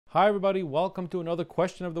Hi everybody, welcome to another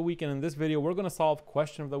question of the week, and in this video we're going to solve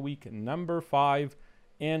question of the week number 5,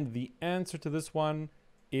 and the answer to this one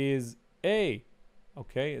is A.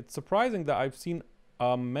 Okay, it's surprising that I've seen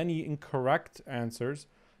many incorrect answers.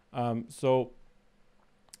 All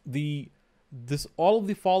of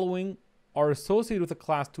the following are associated with a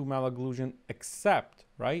class 2 malocclusion except,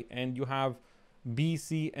 right? And you have B,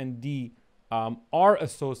 C, and D are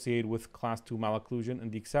associated with class 2 malocclusion,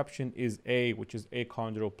 and the exception is A, which is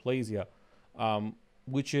achondroplasia,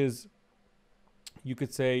 which is, you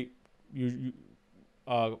could say,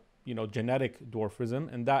 genetic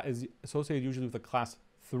dwarfism, and that is associated usually with a class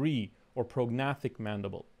 3 or prognathic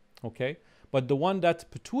mandible. Okay, but the one that's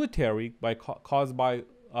pituitary caused by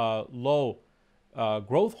low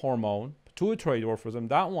growth hormone, pituitary dwarfism,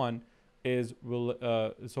 that one is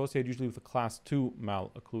associated usually with a class 2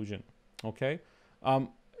 malocclusion. Okay,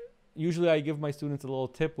 usually I give my students a little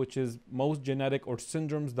tip, which is most genetic or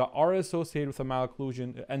syndromes that are associated with a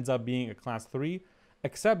malocclusion ends up being a class 3,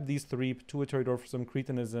 except these three: pituitary dwarfism,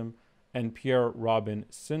 cretinism, and Pierre-Robin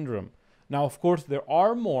syndrome. Now, of course, there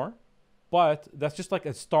are more, but that's just like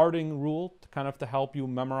a starting rule to kind of help you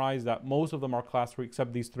memorize that most of them are class 3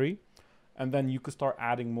 except these three, and then you could start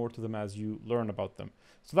adding more to them as you learn about them.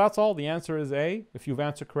 So that's all. The answer is A. If you've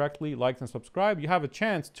answered correctly, like and subscribe. You have a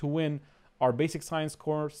chance to win our basic science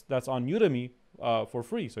course that's on Udemy for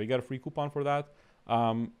free. So you get a free coupon for that.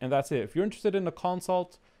 And that's it. If you're interested in a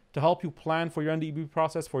consult to help you plan for your NDEB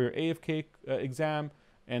process, for your AFK exam,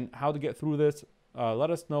 and how to get through this,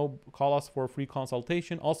 let us know. Call us for a free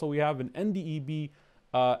consultation. Also, we have an NDEB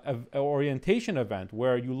orientation event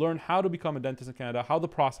where you learn how to become a dentist in Canada, how the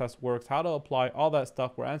process works, how to apply, all that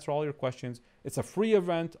stuff. We'll answer all your questions. It's a free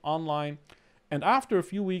event online. And after a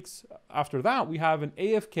few weeks after that, we have an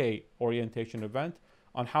AFK orientation event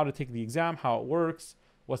on how to take the exam, how it works,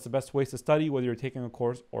 what's the best ways to study, whether you're taking a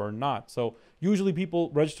course or not. So usually people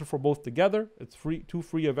register for both together. It's free, two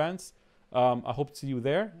free events. I hope to see you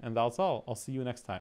there, and that's all. I'll see you next time.